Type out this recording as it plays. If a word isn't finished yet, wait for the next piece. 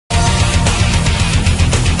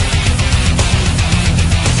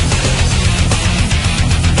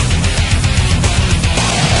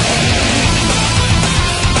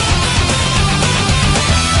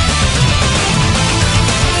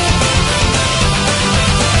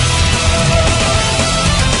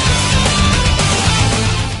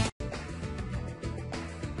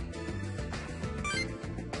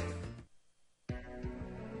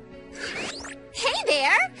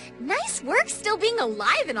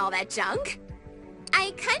all that junk.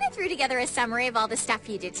 I kind of threw together a summary of all the stuff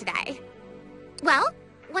you did today. Well,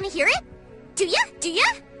 want to hear it? Do ya? Do ya?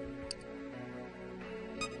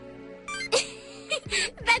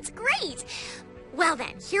 That's great! Well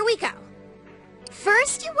then, here we go.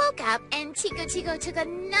 First you woke up and Tico took a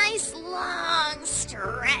nice long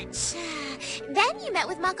stretch. Then you met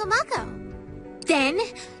with Mako Mako. Then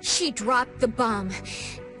she dropped the bomb.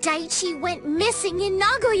 Daichi went missing in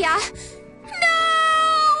Nagoya.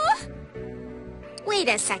 No! Wait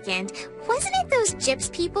a second. Wasn't it those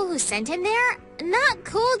Gyps people who sent him there? Not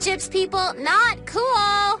cool, Gyps people. Not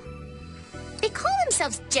cool. They call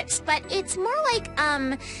themselves Gyps, but it's more like,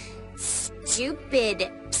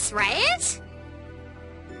 stupids, right?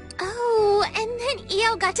 Oh, and then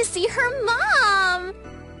Io got to see her mom!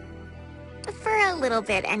 For a little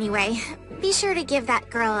bit, anyway. Be sure to give that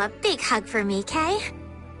girl a big hug for me, Kay?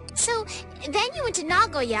 So, then you went to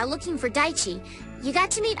Nagoya looking for Daichi. You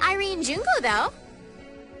got to meet Irie and Jungo, though.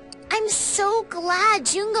 I'm so glad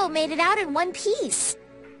Jungo made it out in one piece.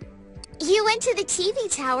 You went to the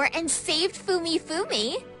TV tower and saved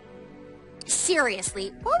Fumi.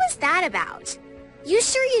 Seriously, what was that about? You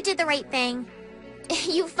sure you did the right thing?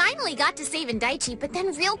 You finally got to save Daichi, but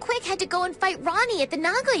then real quick had to go and fight Ronnie at the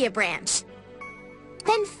Nagoya branch.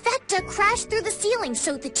 Then Fecta crashed through the ceiling,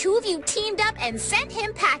 so the two of you teamed up and sent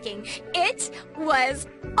him packing. It was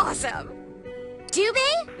awesome.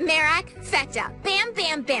 Dube, Merak, Fecta. Bam,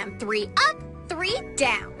 bam, bam. 3 up, 3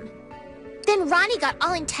 down. Then Ronnie got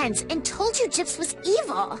all intense and told you Gyps was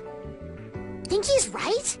evil. Think he's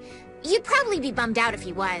right? You'd probably be bummed out if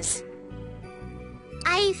he was.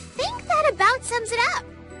 I think that about sums it up.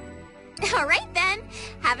 All right, then.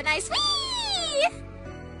 Have a nice week!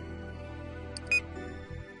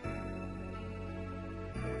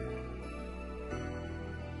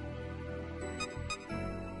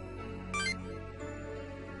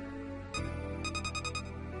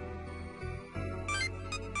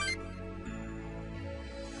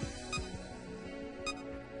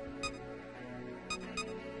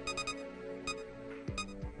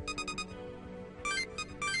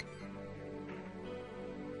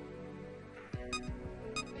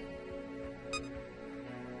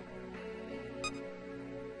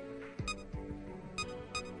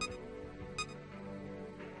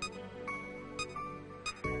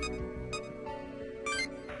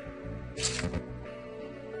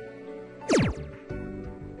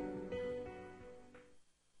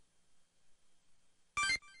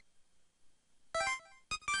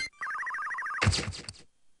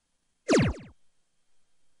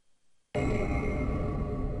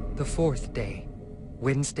 The 4th day.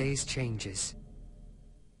 Wednesday's changes.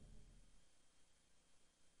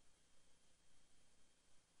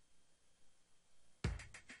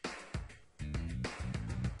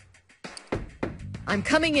 I'm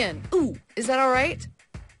coming in. Ooh, is that all right?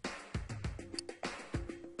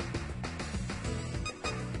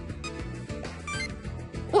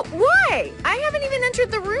 Why? I haven't even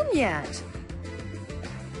entered the room yet.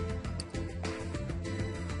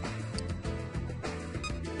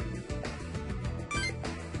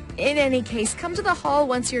 In any case, come to the hall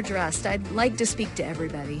once you're dressed. I'd like to speak to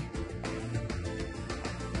everybody.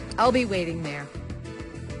 I'll be waiting there.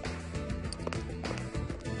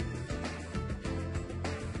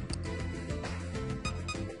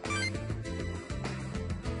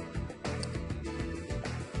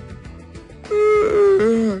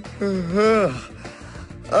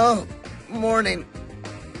 Oh, morning.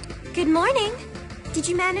 Good morning. Did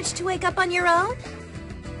you manage to wake up on your own?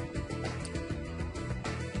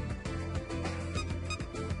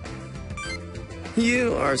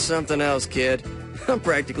 You are something else, kid. I'm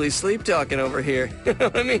practically sleep-talking over here. You know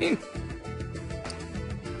what I mean?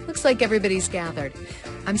 Looks like everybody's gathered.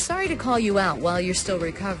 I'm sorry to call you out while you're still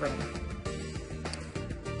recovering.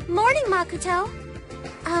 Morning, Makoto.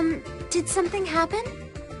 Did something happen?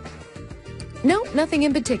 No, nothing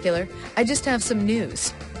in particular. I just have some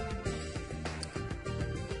news.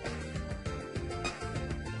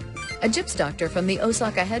 A Gyps doctor from the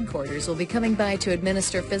Osaka headquarters will be coming by to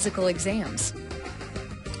administer physical exams.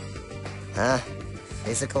 Huh?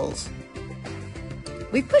 Physicals?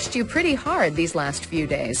 We've pushed you pretty hard these last few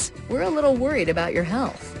days. We're a little worried about your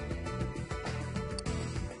health.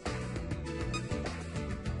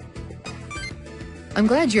 I'm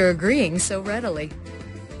glad you're agreeing so readily.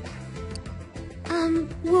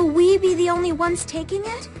 Will we be the only ones taking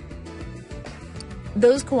it?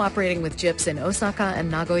 Those cooperating with Gyps in Osaka and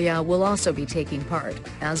Nagoya will also be taking part,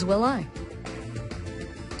 as will I.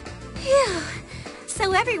 Phew.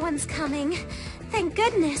 So everyone's coming. Thank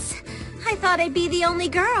goodness. I thought I'd be the only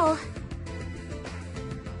girl.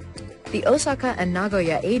 The Osaka and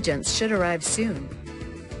Nagoya agents should arrive soon.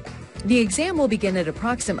 The exam will begin at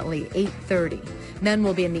approximately 8:30. Men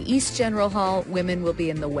will be in the East General Hall, women will be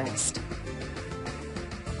in the West.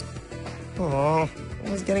 Oh, I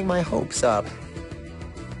was getting my hopes up.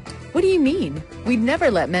 What do you mean? We'd never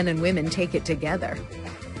let men and women take it together.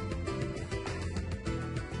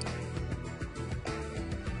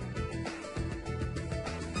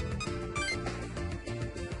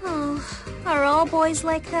 Oh, are all boys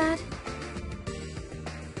like that?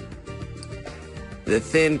 The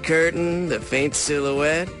thin curtain, the faint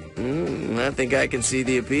silhouette. I think I can see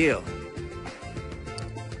the appeal.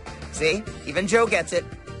 See? Even Joe gets it.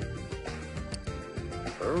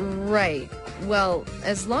 Right. Well,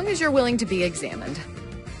 as long as you're willing to be examined.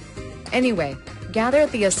 Anyway, gather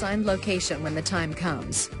at the assigned location when the time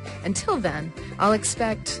comes. Until then, I'll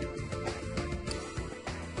expect...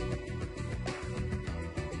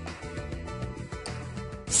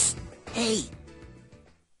 Psst. Hey!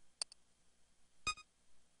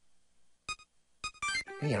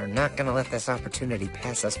 We are not gonna let this opportunity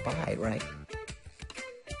pass us by, right?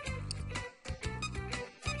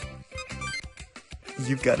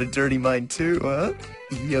 You've got a dirty mind too, huh?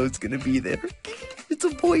 EO's gonna be there. It's a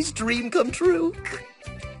boy's dream come true.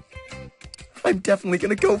 I'm definitely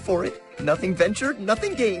gonna go for it. Nothing ventured,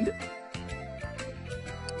 nothing gained.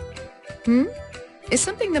 Is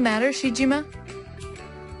something the matter, Shijima?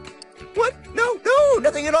 What? No,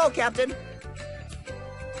 nothing at all, Captain.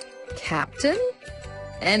 Captain?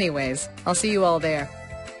 Anyways, I'll see you all there.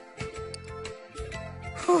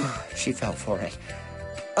 She fell for it.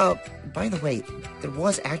 By the way, there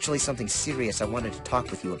was actually something serious I wanted to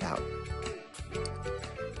talk with you about.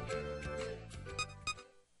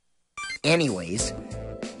 Anyways,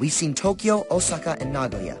 we've seen Tokyo, Osaka, and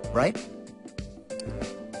Nagoya, right?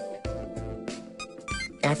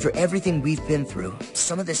 After everything we've been through,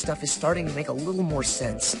 some of this stuff is starting to make a little more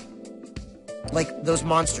sense. Like those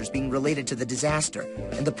monsters being related to the disaster,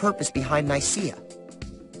 and the purpose behind Nicaea.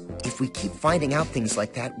 If we keep finding out things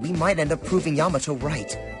like that, we might end up proving Yamato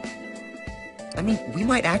right. I mean, we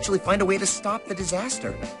might actually find a way to stop the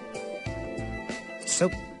disaster. So,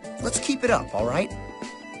 let's keep it up, all right?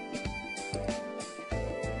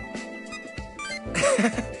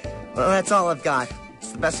 Well, that's all I've got.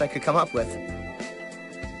 It's the best I could come up with.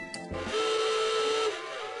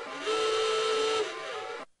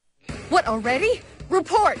 What, already?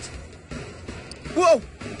 Report! Whoa!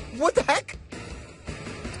 What the heck?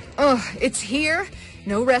 Oh, it's here.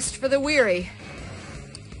 No rest for the weary.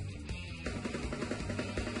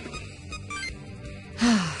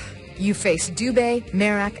 You face Dubé,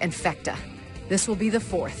 Merak, and Fekta. This will be the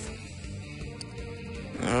fourth.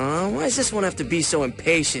 Why does this one have to be so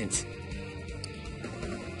impatient?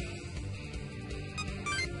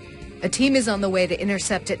 A team is on the way to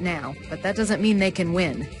intercept it now, but that doesn't mean they can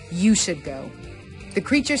win. You should go. The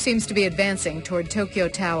creature seems to be advancing toward Tokyo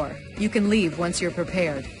Tower. You can leave once you're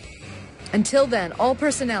prepared. Until then, all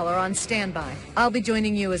personnel are on standby. I'll be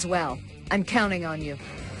joining you as well. I'm counting on you.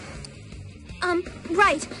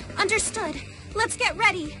 Right. Understood. Let's get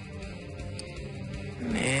ready.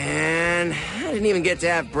 Man, I didn't even get to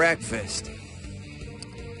have breakfast.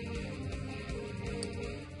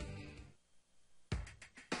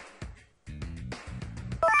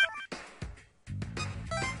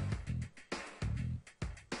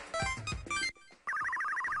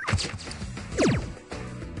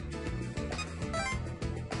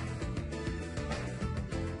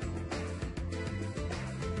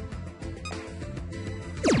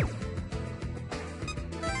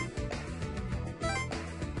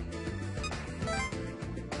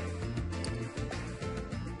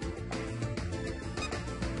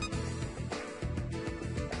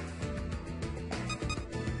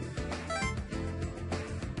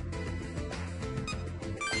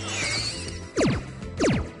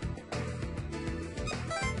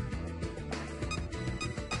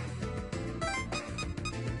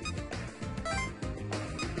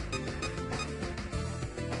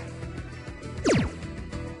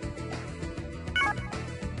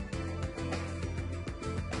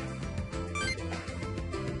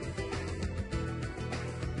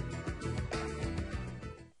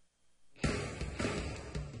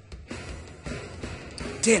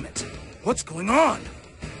 Damn it! What's going on?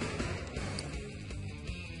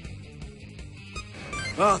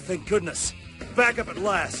 Oh, thank goodness. Back up at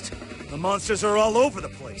last. The monsters are all over the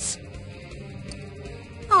place.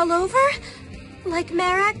 All over? Like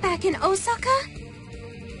Merak back in Osaka?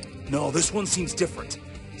 No, this one seems different.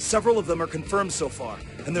 Several of them are confirmed so far,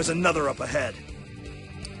 and there's another up ahead.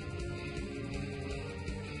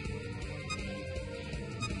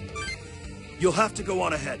 You'll have to go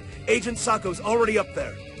on ahead. Agent Sako's already up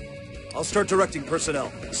there. I'll start directing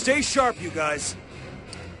personnel. Stay sharp, you guys.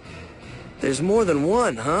 There's more than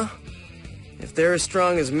one, huh? If they're as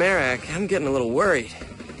strong as Merak, I'm getting a little worried.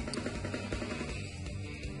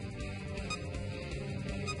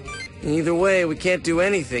 Either way, we can't do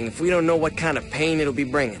anything if we don't know what kind of pain it'll be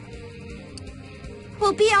bringing.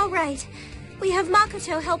 We'll be all right. We have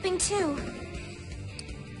Makoto helping too.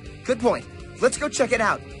 Good point. Let's go check it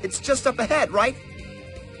out. It's just up ahead, right?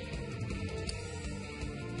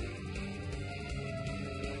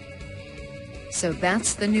 So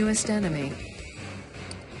that's the newest enemy.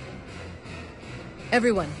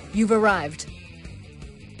 Everyone, you've arrived.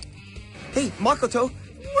 Hey, Makoto,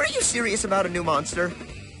 were you serious about a new monster?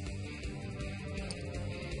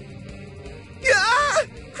 Ah!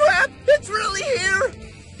 Crap! It's really here!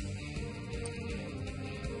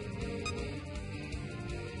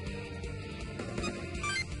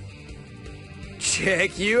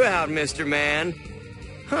 Check you out, Mr. Man.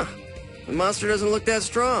 Huh. The monster doesn't look that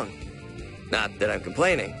strong. Not that I'm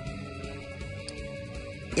complaining.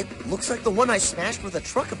 It looks like the one I smashed with a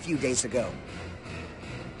truck a few days ago.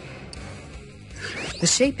 The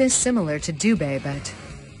shape is similar to Dubé, but...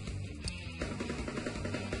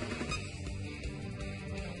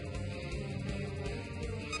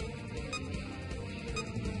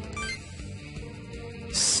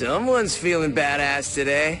 Someone's feeling badass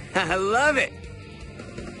today. I love it.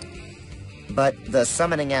 But the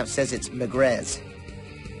summoning app says it's Megrez.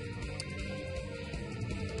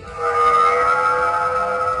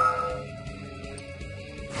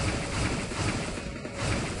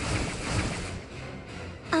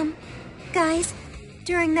 Guys,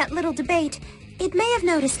 during that little debate, it may have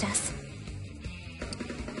noticed us.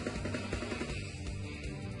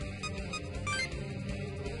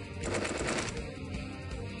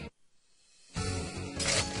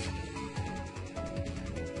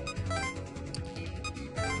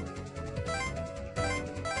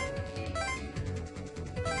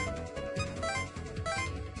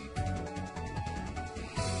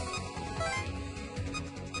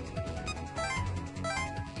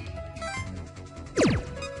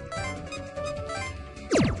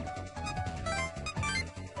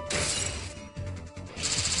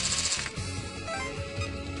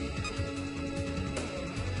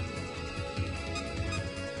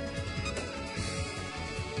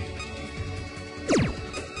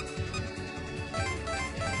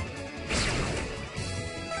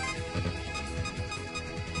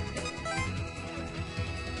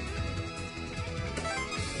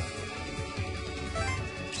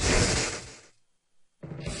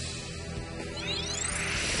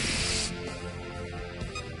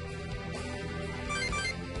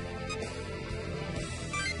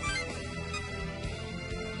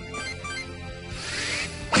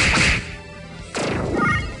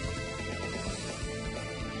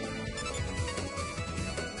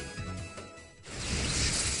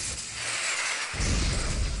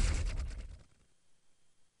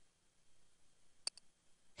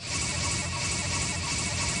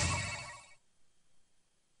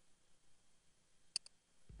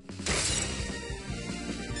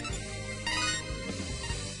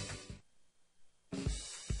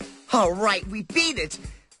 All right, we beat it!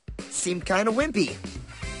 Seemed kind of wimpy.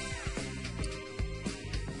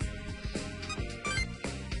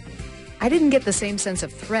 I didn't get the same sense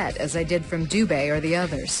of threat as I did from Dubé or the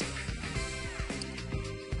others.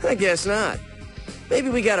 I guess not. Maybe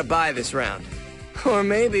we gotta buy this round. Or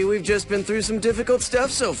maybe we've just been through some difficult stuff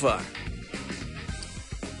so far.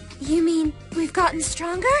 You mean we've gotten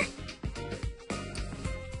stronger?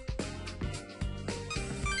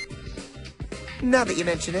 Now that you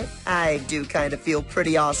mention it, I do kind of feel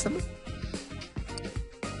pretty awesome.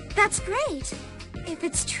 That's great. If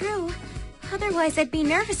it's true. Otherwise, I'd be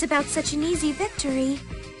nervous about such an easy victory.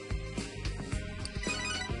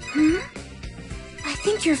 I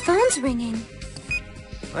think your phone's ringing.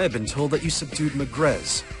 I have been told that you subdued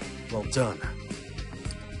Megrez. Well done.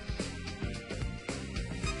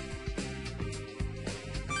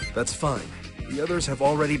 That's fine. The others have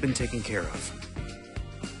already been taken care of.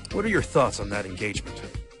 What are your thoughts on that engagement?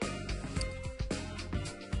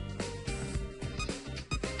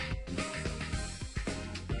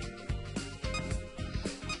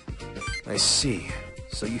 I see.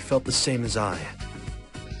 So you felt the same as I.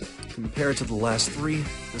 Compared to the last three,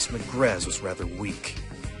 this Megrez was rather weak.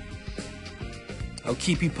 I'll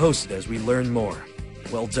keep you posted as we learn more.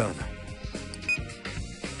 Well done.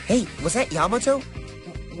 Hey, was that Yamato?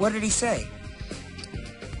 What did he say?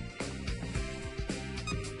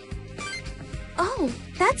 Oh,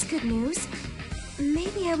 that's good news.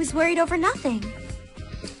 Maybe I was worried over nothing.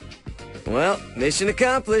 Well, mission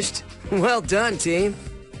accomplished. Well done, team.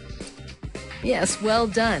 Yes, well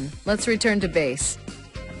done. Let's return to base.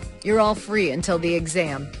 You're all free until the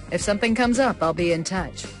exam. If something comes up, I'll be in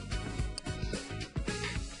touch.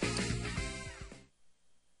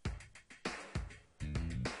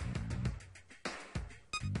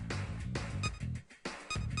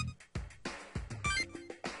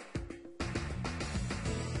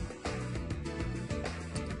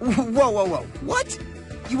 Whoa, whoa, whoa. What?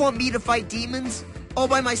 You want me to fight demons? All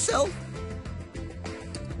by myself?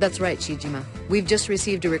 That's right, Shijima. We've just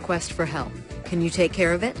received a request for help. Can you take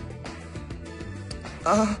care of it?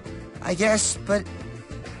 I guess, but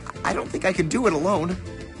I don't think I can do it alone.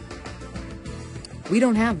 We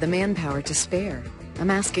don't have the manpower to spare. I'm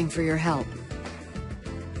asking for your help.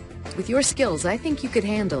 With your skills, I think you could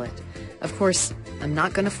handle it. Of course, I'm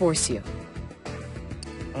not gonna force you.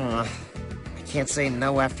 I can't say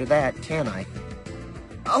no after that, can I?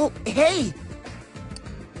 Oh, hey!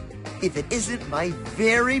 If it isn't my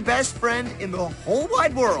very best friend in the whole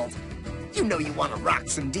wide world, you know you want to rock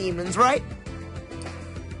some demons, right?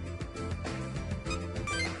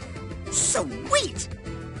 Sweet!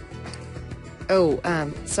 Oh,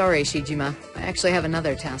 sorry, Shijima. I actually have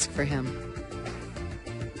another task for him.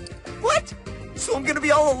 What? So I'm gonna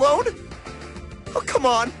be all alone? Oh, come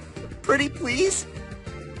on. Pretty please?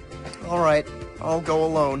 Alright, I'll go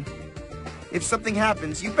alone. If something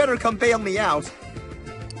happens, you better come bail me out.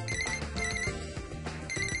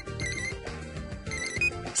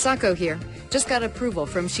 Sako here. Just got approval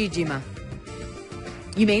from Shijima.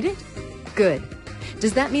 You made it? Good.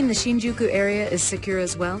 Does that mean the Shinjuku area is secure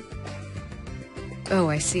as well? Oh,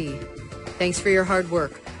 I see. Thanks for your hard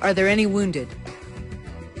work. Are there any wounded?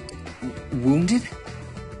 Wounded?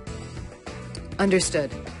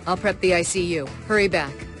 Understood. I'll prep the ICU. Hurry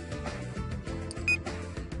back.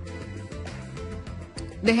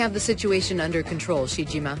 They have the situation under control,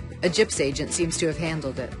 Shijima. A GIPS agent seems to have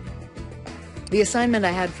handled it. The assignment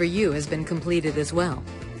I had for you has been completed as well.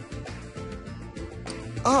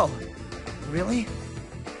 Oh, really?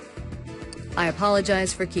 I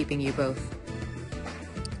apologize for keeping you both.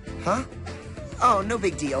 Huh? Oh, no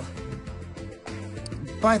big deal.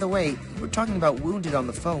 By the way, we're talking about wounded on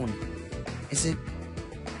the phone. Is it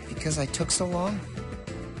because I took so long?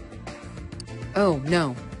 Oh,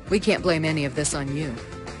 no. We can't blame any of this on you.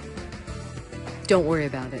 Don't worry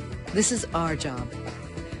about it. This is our job.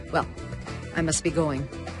 Well, I must be going.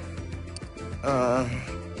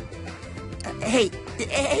 Hey,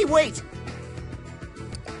 wait!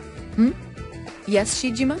 Hmm? Yes,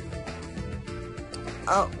 Shijima?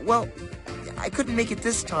 Well, I couldn't make it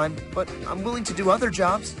this time, but I'm willing to do other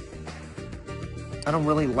jobs. I don't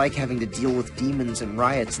really like having to deal with demons and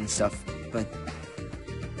riots and stuff, but...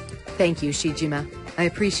 Thank you, Shijima. I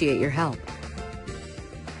appreciate your help.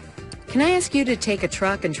 Can I ask you to take a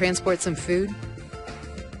truck and transport some food?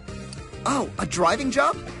 Oh, a driving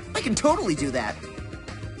job? I can totally do that.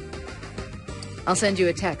 I'll send you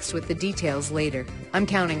a text with the details later. I'm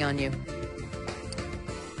counting on you.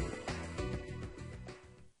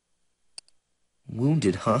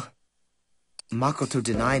 Wounded, huh? Makoto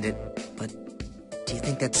denied it, but do you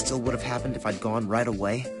think that still would have happened if I'd gone right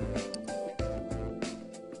away?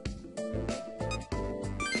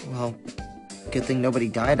 Well, good thing nobody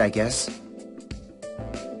died, I guess.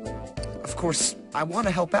 Of course, I want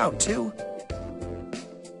to help out, too.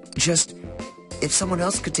 Just, if someone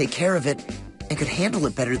else could take care of it and could handle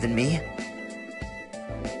it better than me.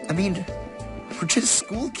 I mean, we're just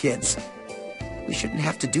school kids. We shouldn't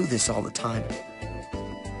have to do this all the time.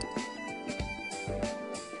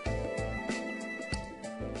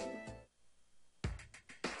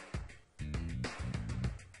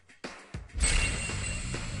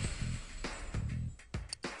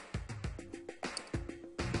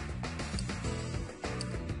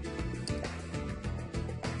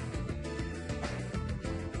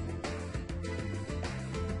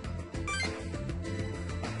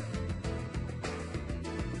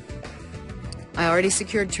 I already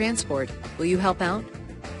secured transport. Will you help out?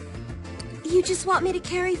 You just want me to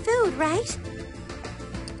carry food, right?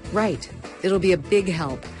 Right. It'll be a big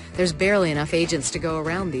help. There's barely enough agents to go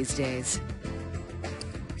around these days.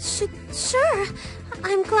 Sure.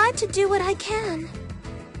 I'm glad to do what I can.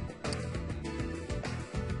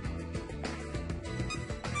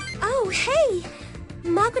 Oh, hey!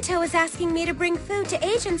 Makoto is asking me to bring food to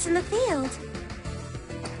agents in the field.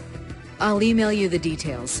 I'll email you the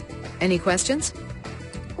details. Any questions?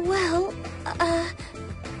 Well,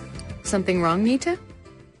 Something wrong, Nita?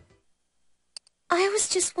 I was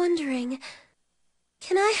just wondering,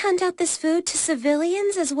 can I hand out this food to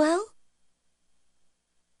civilians as well?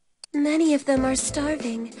 Many of them are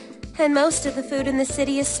starving, and most of the food in the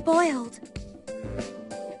city is spoiled.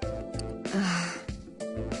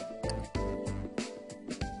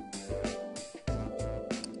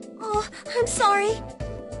 Oh, I'm sorry.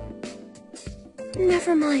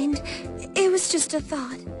 Never mind. It was just a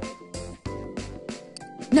thought.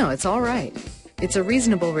 No, it's all right. It's a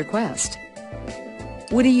reasonable request.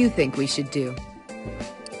 What do you think we should do?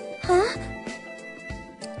 Huh?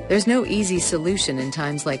 There's no easy solution in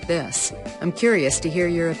times like this. I'm curious to hear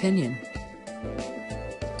your opinion.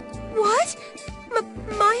 What?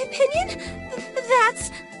 My opinion?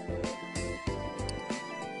 That's...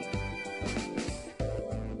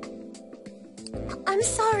 I'm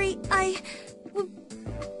sorry,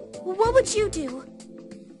 What would you do?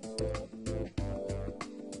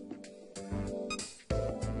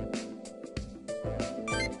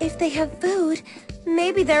 If they have food,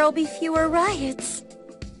 maybe there'll be fewer riots.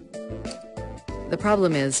 The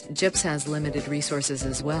problem is, Gyps has limited resources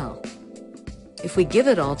as well. If we give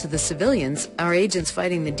it all to the civilians, our agents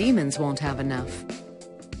fighting the demons won't have enough.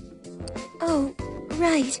 Oh,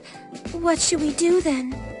 right. What should we do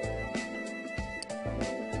then?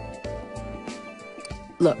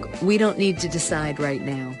 Look, we don't need to decide right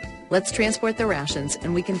now. Let's transport the rations,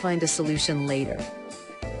 and we can find a solution later.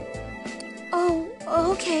 Oh,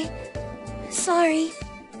 okay. Sorry.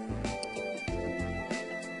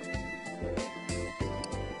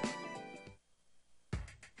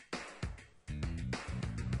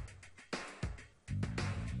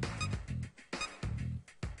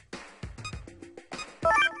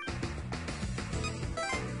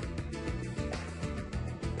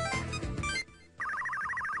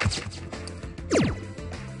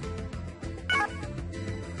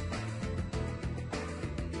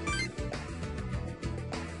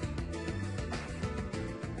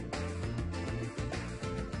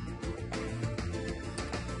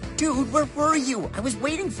 Dude, where were you? I was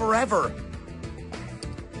waiting forever.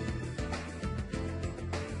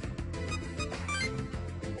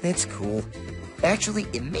 It's cool. Actually,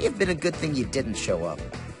 it may have been a good thing you didn't show up.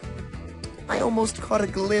 I almost caught a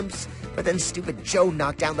glimpse, but then stupid Joe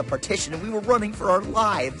knocked down the partition and we were running for our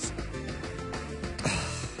lives.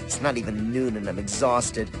 It's not even noon and I'm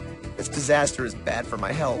exhausted. This disaster is bad for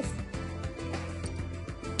my health.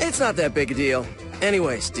 It's not that big a deal.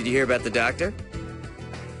 Anyways, did you hear about the doctor?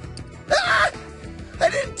 Ah! I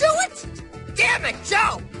didn't do it! Damn it,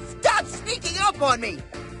 Joe! Stop sneaking up on me!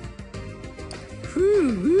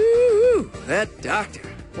 Whew, that doctor.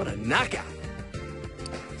 What a knockout.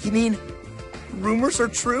 You mean, rumors are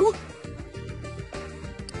true?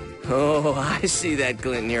 Oh, I see that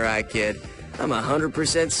glint in your eye, kid. I'm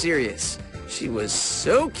 100% serious. She was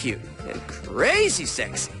so cute and crazy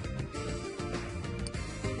sexy.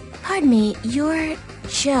 Pardon me, you're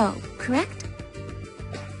Joe, correct?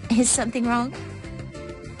 Is something wrong?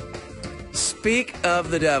 Speak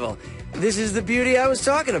of the devil. This is the beauty I was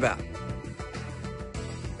talking about.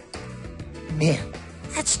 Man,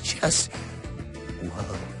 that's just...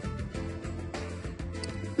 Whoa.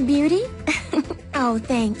 Beauty? Oh,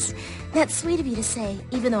 thanks. That's sweet of you to say,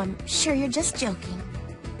 even though I'm sure you're just joking.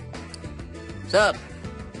 Sup?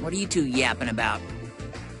 What are you two yapping about?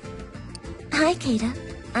 Hi, Kata.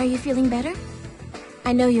 Are you feeling better?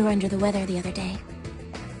 I know you were under the weather the other day.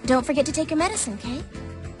 Don't forget to take your medicine, Kay?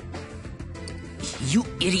 You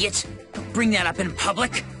idiot! Don't bring that up in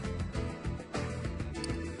public!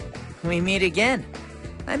 We meet again.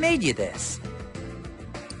 I made you this.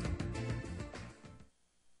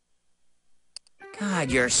 God,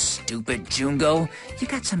 you're stupid, Jungo. You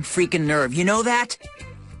got some freaking nerve, you know that?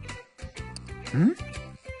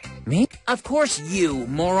 Me? Of course you,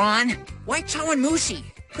 moron! Why Chawanmushi?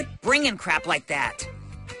 Quit bringing crap like that.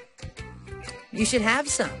 You should have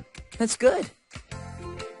some. That's good.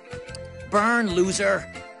 Burn, loser.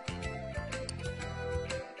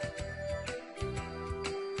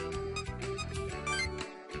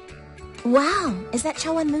 Wow, is that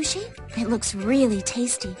chawanmushi? It looks really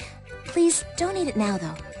tasty. Please don't eat it now,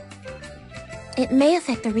 though. It may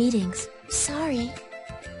affect the readings. Sorry.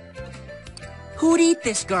 Who'd eat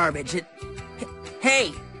this garbage?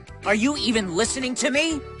 Hey, are you even listening to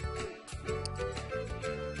me?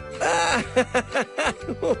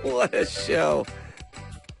 What a show.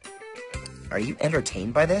 Are you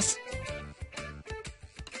entertained by this?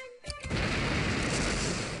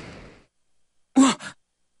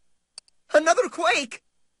 Another quake!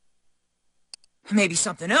 Maybe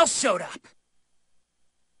something else showed up.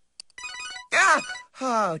 Ah!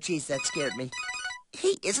 Oh, jeez, that scared me.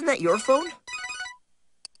 Hey, isn't that your phone?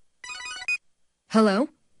 Hello?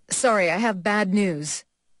 Sorry, I have bad news.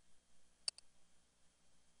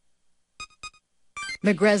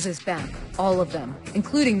 Megrez is back. All of them,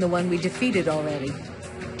 including the one we defeated already.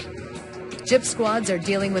 Jip squads are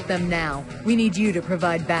dealing with them now. We need you to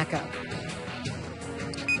provide backup.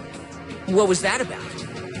 What was that about?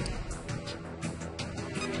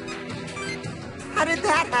 How did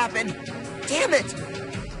that happen? Damn it!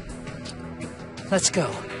 Let's go.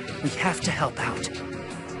 We have to help out.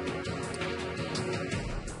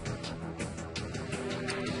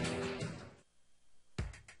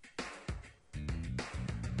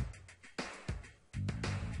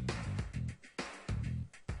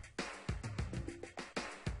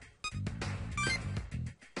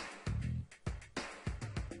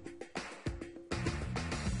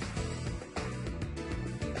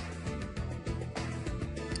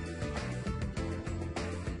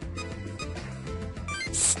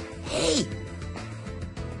 Hey!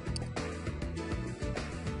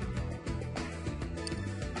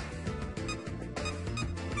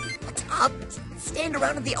 What's up? Stand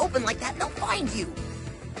around in the open like that, they'll find you.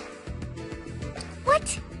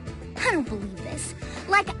 What? I don't believe this.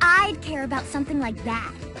 Like I'd care about something like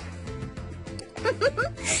that.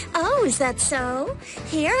 Oh, is that so?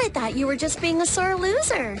 Here, I thought you were just being a sore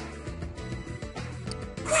loser.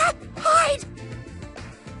 Crap! Hide!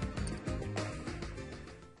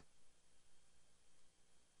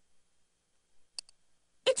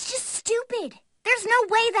 It's just stupid. There's no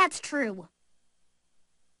way that's true.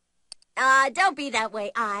 Don't be that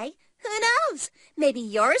way, I. Who knows? Maybe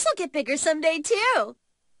yours will get bigger someday, too.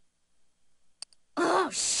 Oh,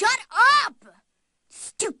 shut up!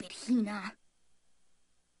 Stupid Hina.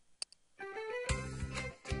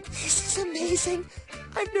 This is amazing.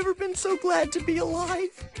 I've never been so glad to be alive.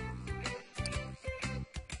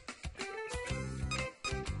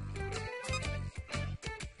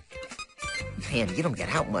 Man, you don't get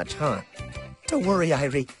out much, huh? Don't worry,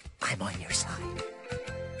 Irie. I'm on your side.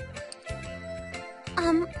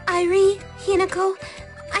 Irie, Hinako,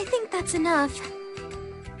 I think that's enough.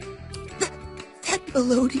 That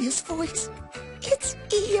melodious voice. It's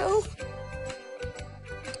Io.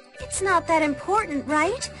 It's not that important,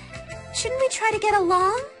 right? Shouldn't we try to get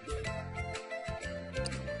along?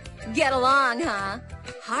 Get along, huh?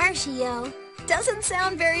 Harsh, Io. Doesn't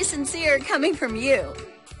sound very sincere coming from you.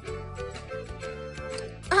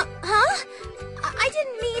 Huh? I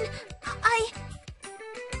didn't mean...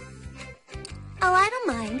 Oh, I don't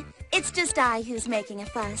mind. It's just I who's making a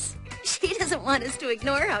fuss. She doesn't want us to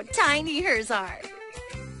ignore how tiny hers are.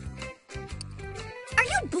 Are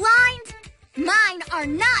you blind? Mine are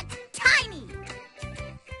not tiny.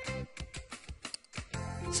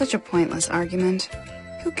 Such a pointless argument.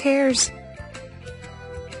 Who cares?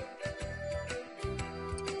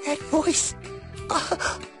 That voice.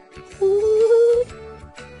 Ooh.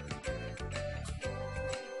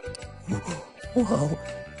 Whoa.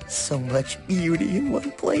 So much beauty in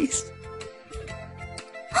one place.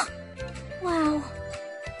 Wow.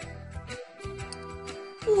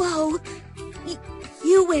 Whoa.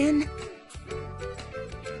 You win.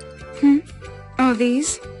 Oh,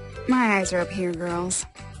 these? My eyes are up here, girls.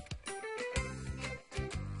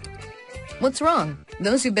 What's wrong?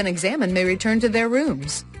 Those who've been examined may return to their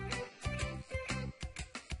rooms.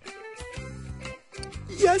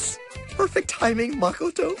 Yes. Perfect timing,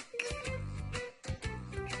 Makoto.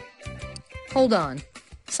 Hold on.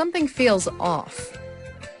 Something feels off.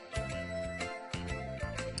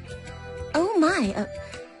 Oh my,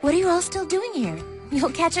 what are you all still doing here?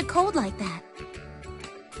 You'll catch a cold like that.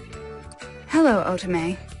 Hello,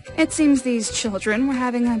 Otome. It seems these children were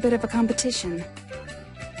having a bit of a competition.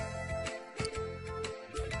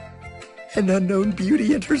 An unknown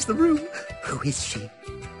beauty enters the room. Who is she?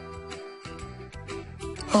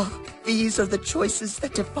 Oh, these are the choices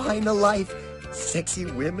that define a life. Sexy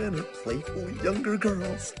women or playful younger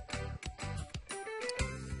girls.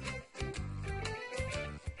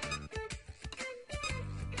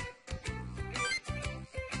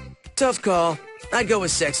 Tough call. I'd go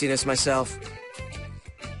with sexiness myself.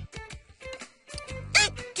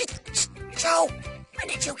 Joe, when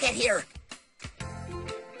did you get here?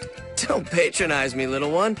 Don't patronize me,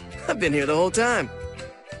 little one. I've been here the whole time.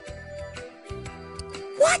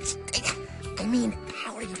 What? I mean,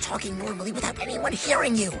 how are you talking normally without anyone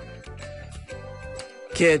hearing you?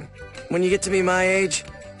 Kid, when you get to be my age,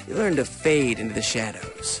 you learn to fade into the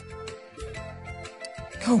shadows.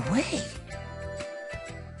 No way.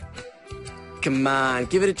 Come on,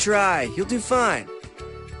 give it a try. You'll do fine.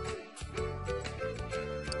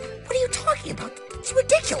 What are you talking about? It's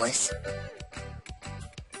ridiculous.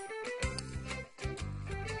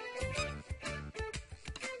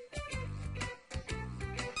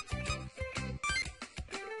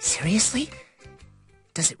 Seriously?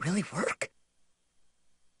 Does it really work?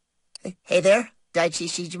 Hey there, Daichi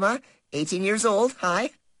Shijima, 18 years old,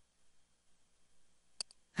 hi.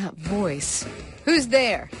 That voice. Who's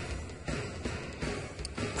there?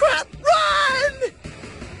 Crap, run!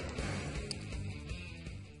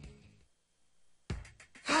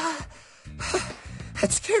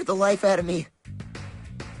 That scared the life out of me.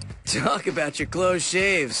 Talk about your close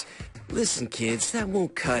shaves. Listen, kids, that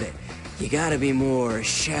won't cut it. You gotta be more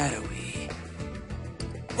shadowy.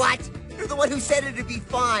 What? You're the one who said it'd be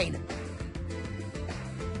fine.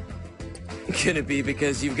 Could it be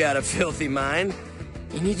because you've got a filthy mind?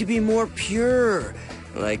 You need to be more pure,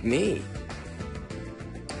 like me.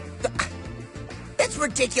 That's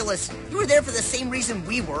ridiculous. You were there for the same reason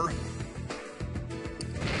we were.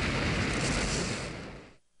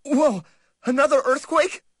 Whoa, another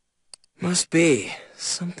earthquake? Must be.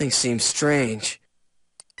 Something seems strange.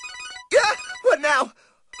 Yeah, what now?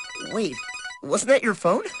 Wait, wasn't that your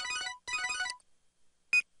phone?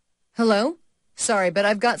 Hello? Sorry, but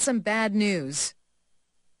I've got some bad news.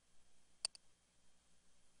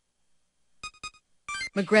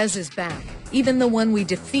 Megrez is back, even the one we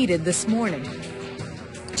defeated this morning.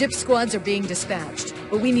 Gyp squads are being dispatched,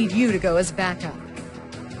 but we need you to go as backup.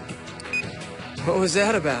 What was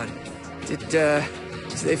that about? Did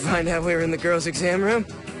they find out we were in the girls' exam room?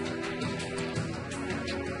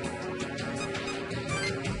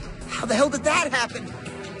 How the hell did that happen?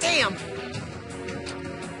 Damn!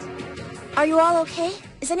 Are you all okay?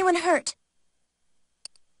 Is anyone hurt?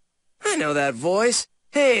 I know that voice.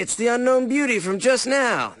 Hey, it's the unknown beauty from just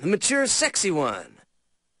now. The mature, sexy one.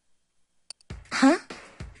 Huh?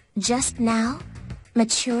 Just now?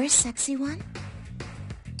 Mature, sexy one?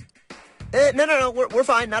 No, we're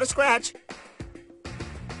fine, not a scratch.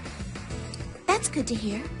 That's good to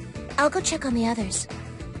hear. I'll go check on the others.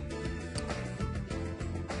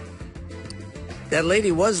 That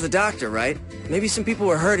lady was the doctor, right? Maybe some people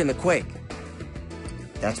were hurt in the quake.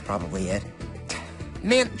 That's probably it.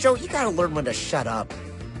 Man, Joe, you gotta learn when to shut up.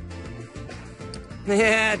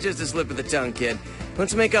 Yeah, just a slip of the tongue, kid.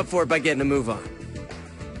 Let's make up for it by getting a move on.